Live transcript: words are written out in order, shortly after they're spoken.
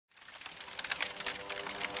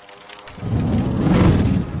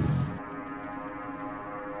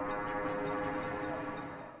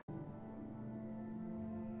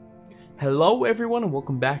Hello everyone and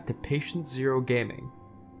welcome back to Patient Zero Gaming.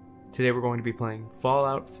 Today we're going to be playing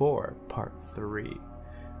Fallout 4 Part 3.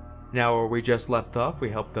 Now where we just left off,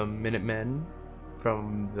 we helped the Minutemen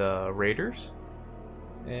from the Raiders.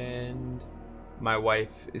 And my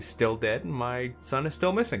wife is still dead and my son is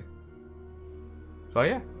still missing. So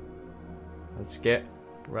yeah, let's get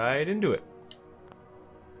right into it.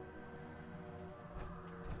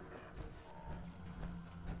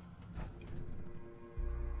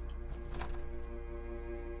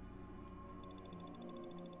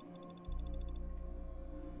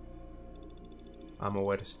 I'm a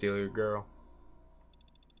way to steal your girl.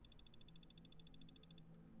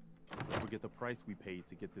 Forget the price we paid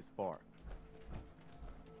to get this far.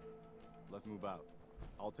 Let's move out.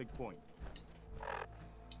 I'll take point.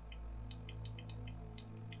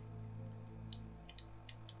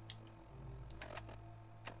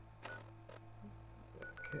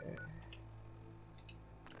 Okay.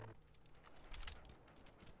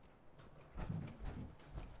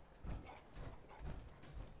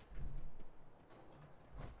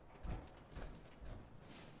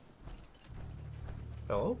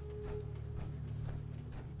 Hello?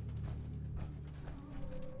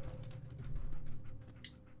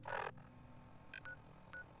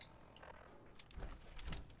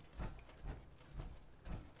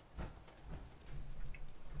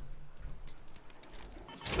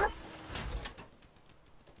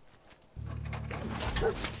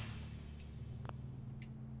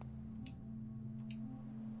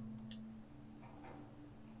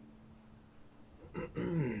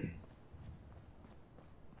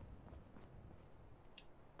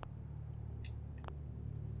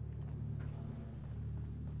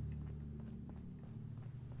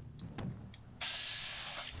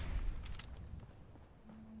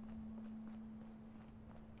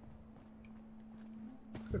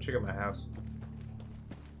 Go check out my house.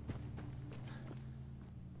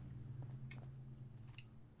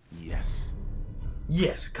 Yes.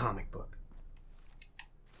 Yes, a comic book.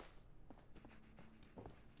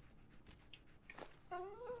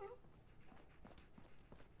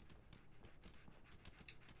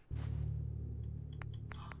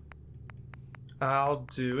 I'll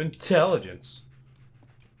do intelligence.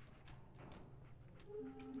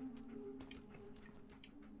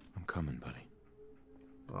 I'm coming, buddy.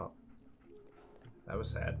 Well, that was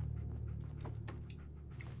sad.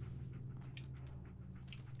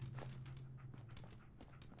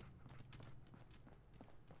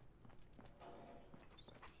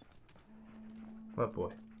 What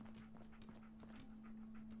boy?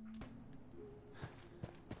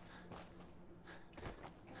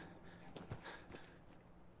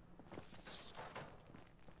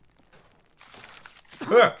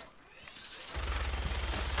 Ah!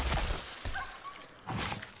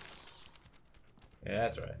 Yeah,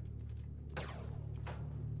 that's right.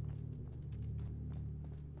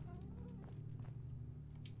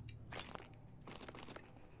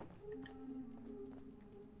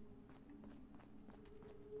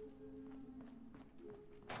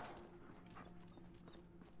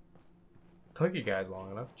 Took you guys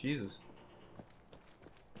long enough, Jesus.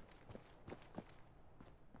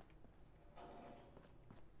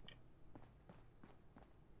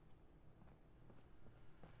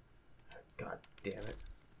 God damn it.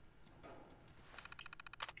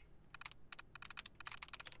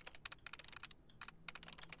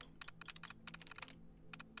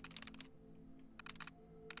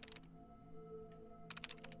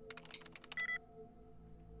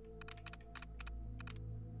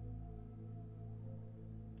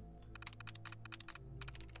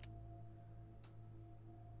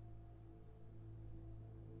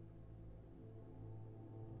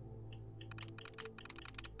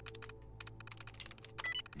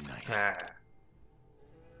 Nice. Ah.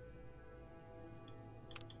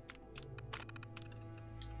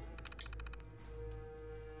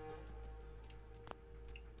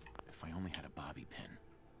 If I only had a bobby pin.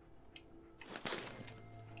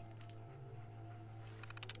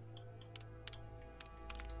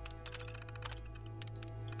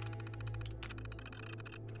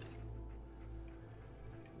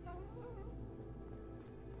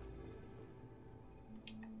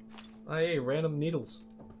 Oh, hey, random needles.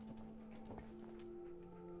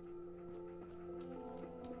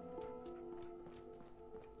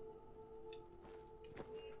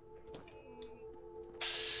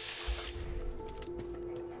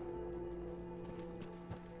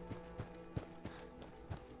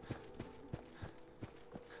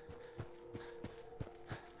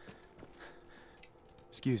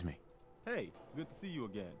 Excuse me. Hey, good to see you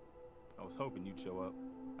again. I was hoping you'd show up.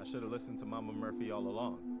 I should have listened to Mama Murphy all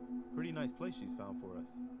along. Pretty nice place she's found for us.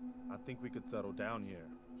 I think we could settle down here.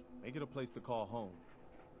 Make it a place to call home.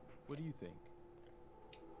 What do you think?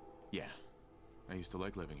 Yeah. I used to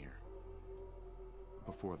like living here.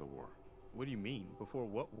 Before the war. What do you mean? Before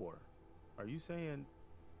what war? Are you saying...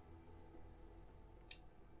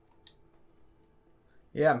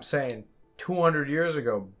 Yeah, I'm saying 200 years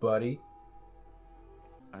ago, buddy.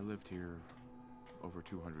 I lived here over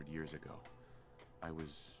 200 years ago. I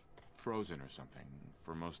was frozen or something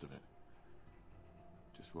for most of it.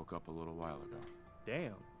 Just woke up a little while ago.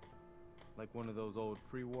 Damn. Like one of those old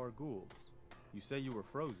pre-war ghouls. You say you were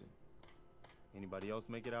frozen. Anybody else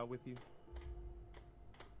make it out with you?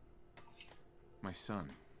 My son.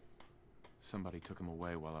 Somebody took him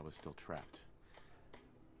away while I was still trapped.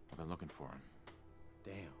 I've been looking for him.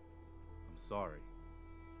 Damn. I'm sorry.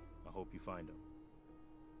 I hope you find him.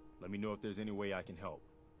 Let me know if there's any way I can help.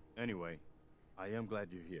 Anyway, I am glad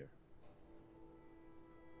you're here.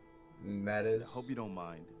 That is... I hope you don't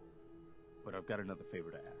mind, but I've got another favor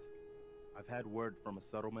to ask. I've had word from a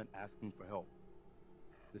settlement asking for help.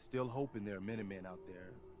 There's still hope in there are Minutemen out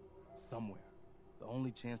there, somewhere. The only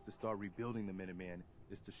chance to start rebuilding the Minutemen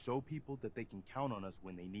is to show people that they can count on us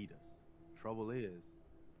when they need us. Trouble is,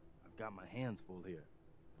 I've got my hands full here.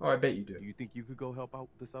 Oh, I bet you do. Do you think you could go help out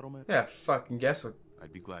with the settlement? Yeah, fucking guess it.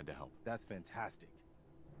 I'd be glad to help. That's fantastic.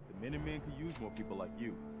 The Minutemen could use more people like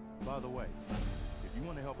you. By the way, if you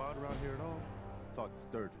want to help out around here at all, talk to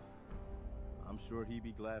Sturgis. I'm sure he'd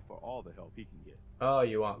be glad for all the help he can get. Oh,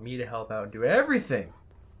 you want me to help out and do everything?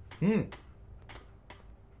 Hmm.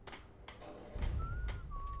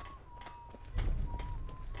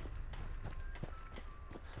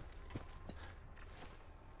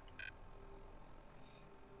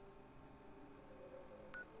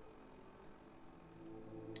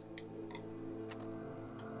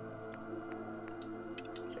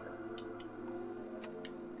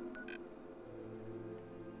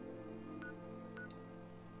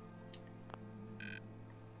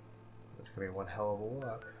 It's gonna be one hell of a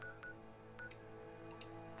walk.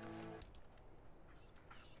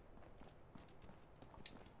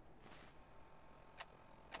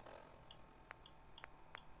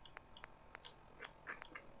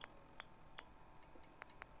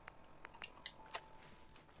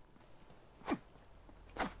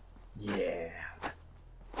 Yeah.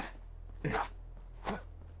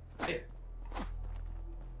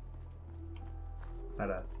 How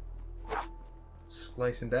to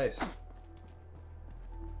slice and dice.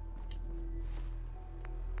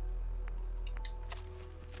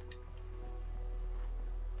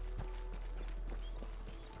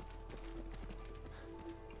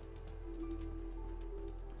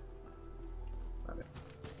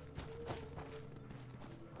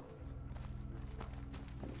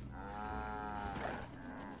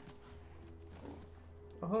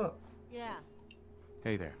 Uh-huh. Yeah.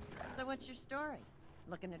 Hey there. So what's your story?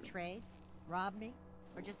 Looking to trade? Rob me?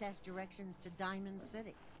 Or just ask directions to Diamond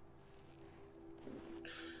City?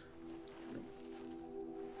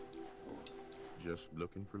 Just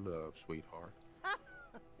looking for love, sweetheart.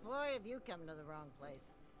 Boy, have you come to the wrong place.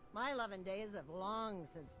 My loving days have long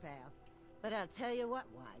since passed. But I'll tell you what,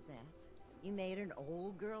 wise ass. You made an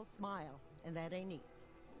old girl smile, and that ain't easy.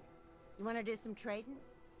 You want to do some trading?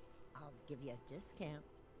 I'll give you a discount.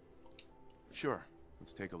 Sure.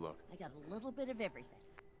 Let's take a look. I got a little bit of everything.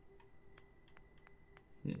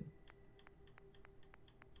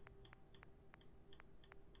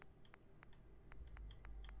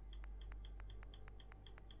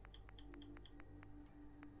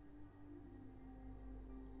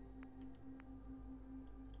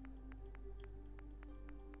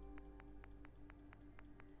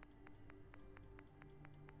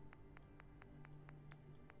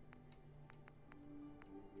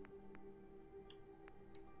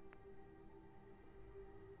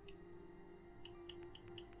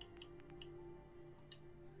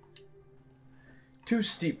 Too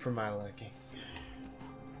steep for my liking.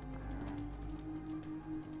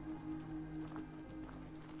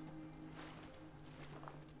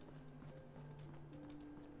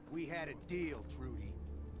 We had a deal, Trudy.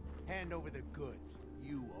 Hand over the goods.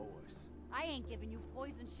 You owe us. I ain't giving you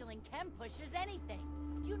poison-shilling chem pushers anything.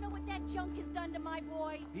 Do you know what that junk has done to my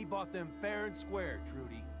boy? He bought them fair and square,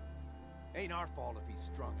 Trudy. Ain't our fault if he's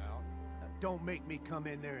strung out. Now don't make me come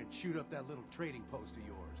in there and shoot up that little trading post of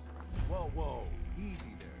yours. Whoa, whoa.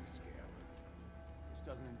 Easy there, Scammer. This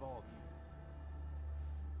doesn't involve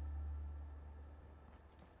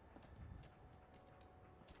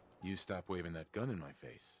you. You stop waving that gun in my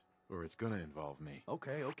face, or it's gonna involve me.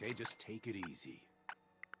 Okay, just take it easy.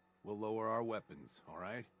 We'll lower our weapons, all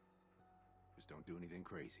right? Just don't do anything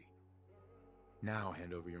crazy. Now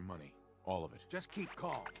hand over your money. All of it. Just keep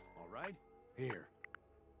calm, all right? Here.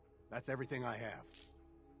 That's everything I have.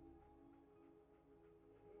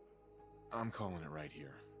 I'm calling it right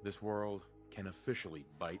here. This world can officially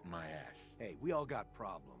bite my ass. Hey, we all got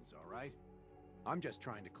problems, all right? I'm just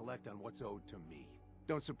trying to collect on what's owed to me.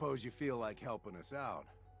 Don't suppose you feel like helping us out?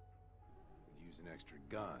 Could use an extra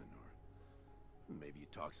gun, or maybe you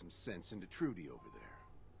talk some sense into Trudy over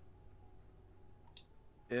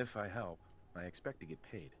there. If I help, I expect to get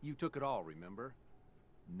paid. You took it all, remember?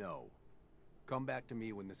 No. Come back to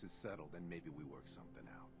me when this is settled, and maybe we work something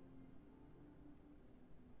out.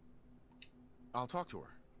 I'll talk to her.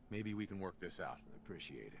 Maybe we can work this out.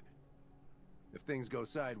 Appreciate it. If things go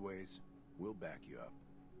sideways, we'll back you up.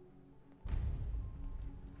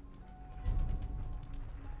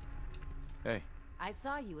 Hey. I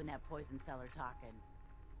saw you in that poison cellar talking.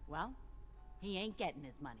 Well, he ain't getting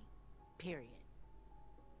his money. Period.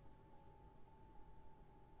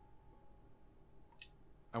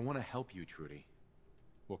 I want to help you, Trudy.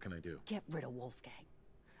 What can I do? Get rid of Wolfgang.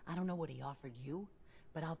 I don't know what he offered you,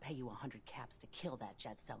 but I'll pay you 100 caps to kill that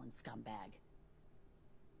jet-selling scumbag.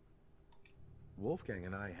 Wolfgang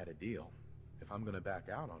and I had a deal. If I'm gonna back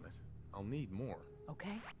out on it, I'll need more.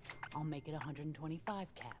 Okay? I'll make it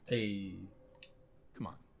 125 caps. Hey. Come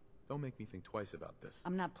on. Don't make me think twice about this.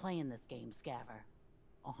 I'm not playing this game, Scaver.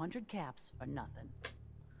 100 caps or nothing.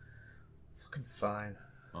 Fucking fine.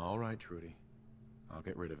 All right, Trudy. I'll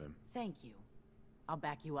get rid of him. Thank you. I'll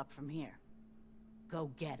back you up from here. Go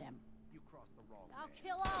get him. You crossed the wrong I'll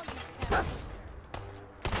kill all you cowards.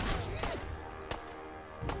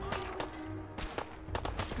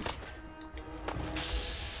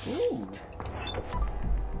 Ooh.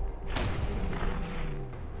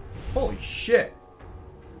 Holy shit.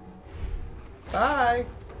 Bye.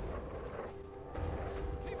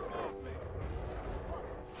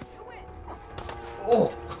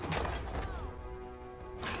 Oh.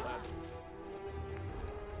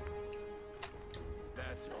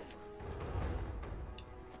 That's over.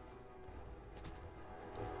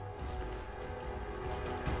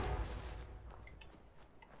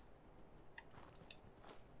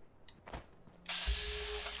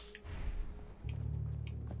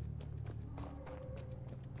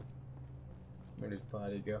 Where'd his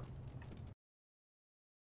body go?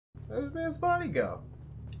 Where'd this man's body go?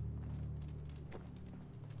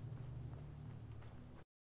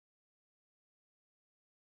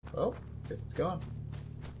 Well, guess it's gone.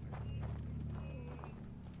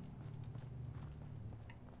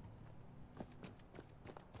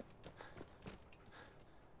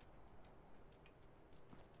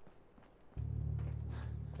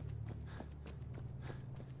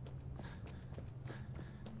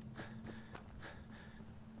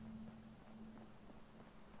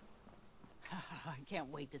 I can't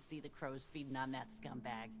wait to see the crows feeding on that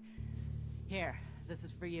scumbag. Here, this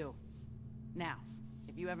is for you. Now,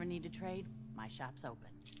 if you ever need to trade, my shop's open.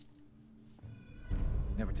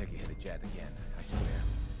 Never take a hit at Jet again, I swear.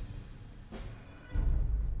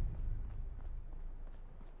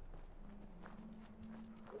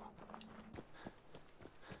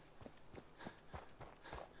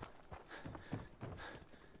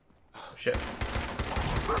 Oh, shit.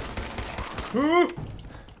 Ooh!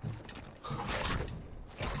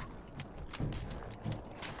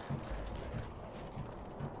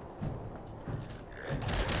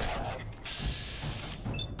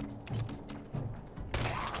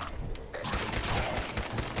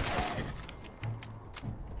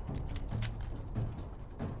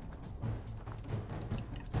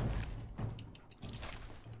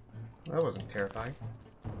 That wasn't terrifying.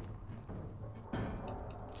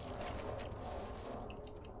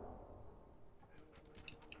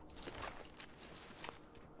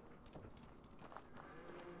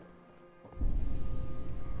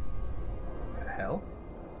 The hell?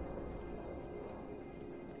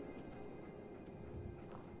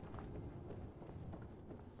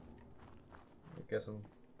 I guess I'm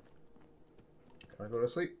gonna go to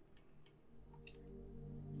sleep.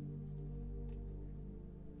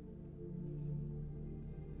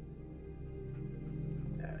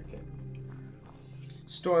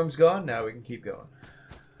 Storm's gone, now we can keep going.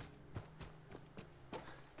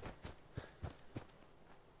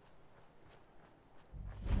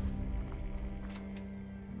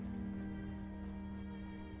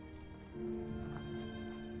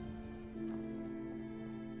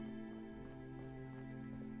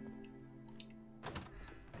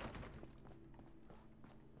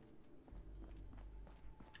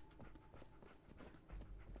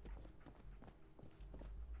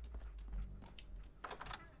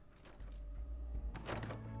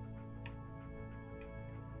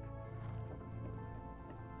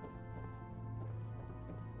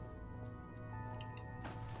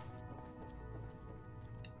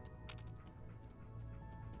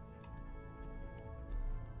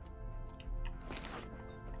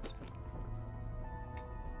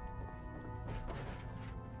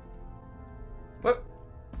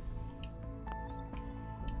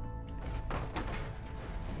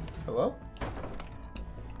 Hello?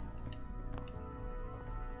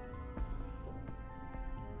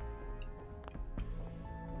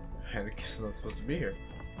 I guess I'm not supposed to be here.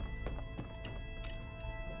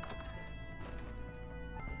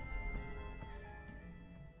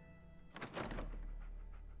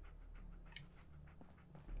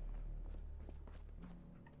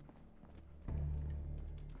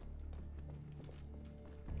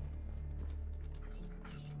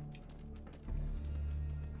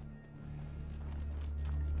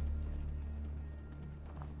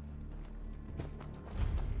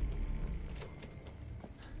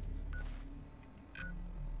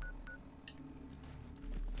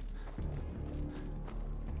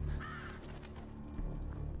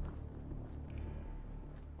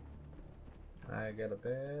 I got a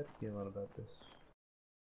bad feeling about this.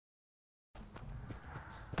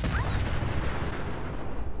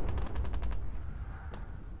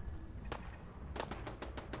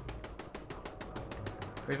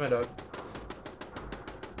 Where's my dog?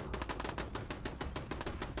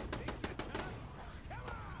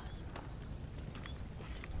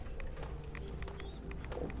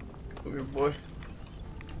 Come here, boy.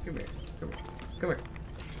 Come here. Come here. Come here.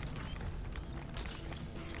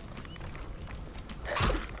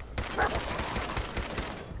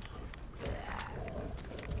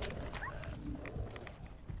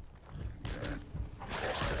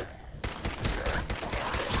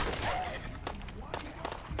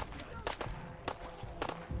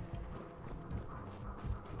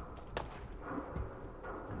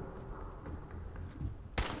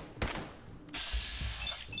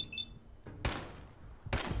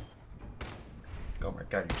 Oh my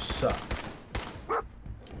god, you suck.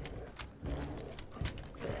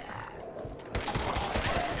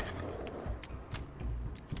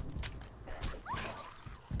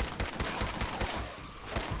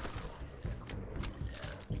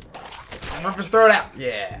 Just throw it out.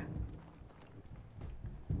 Yeah.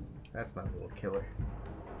 That's my little killer.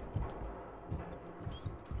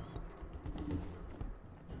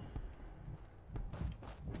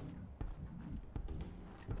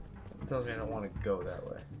 It tells me I don't want to go that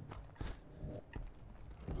way.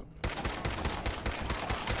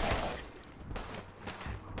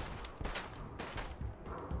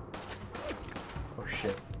 Oh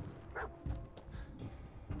shit.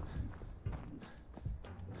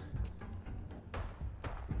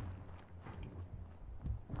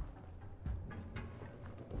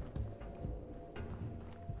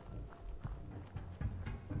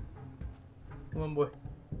 Come on, boy.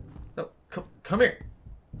 No, come here.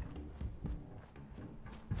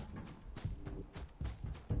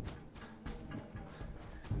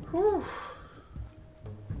 Whew.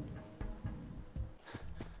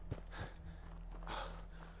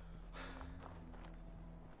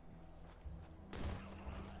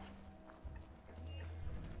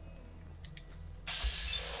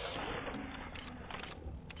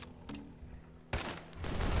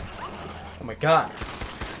 Oh my god.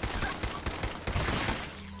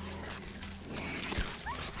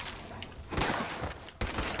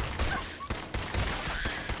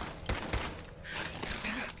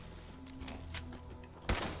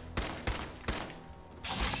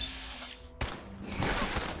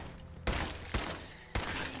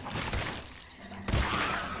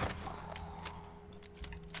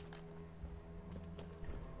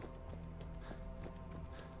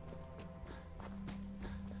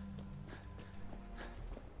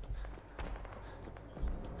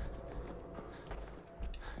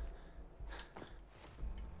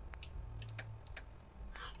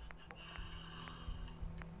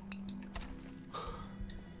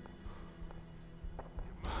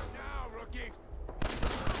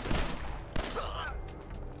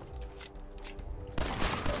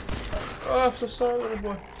 Oh, I'm so sorry, little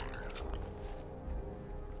boy.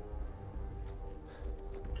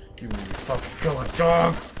 You fucking killer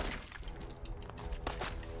dog!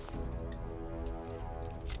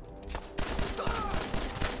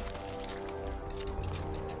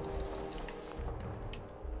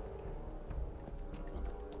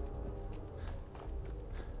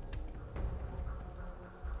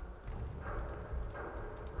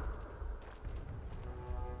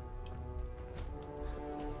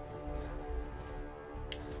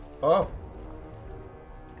 Oh.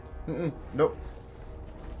 Nope.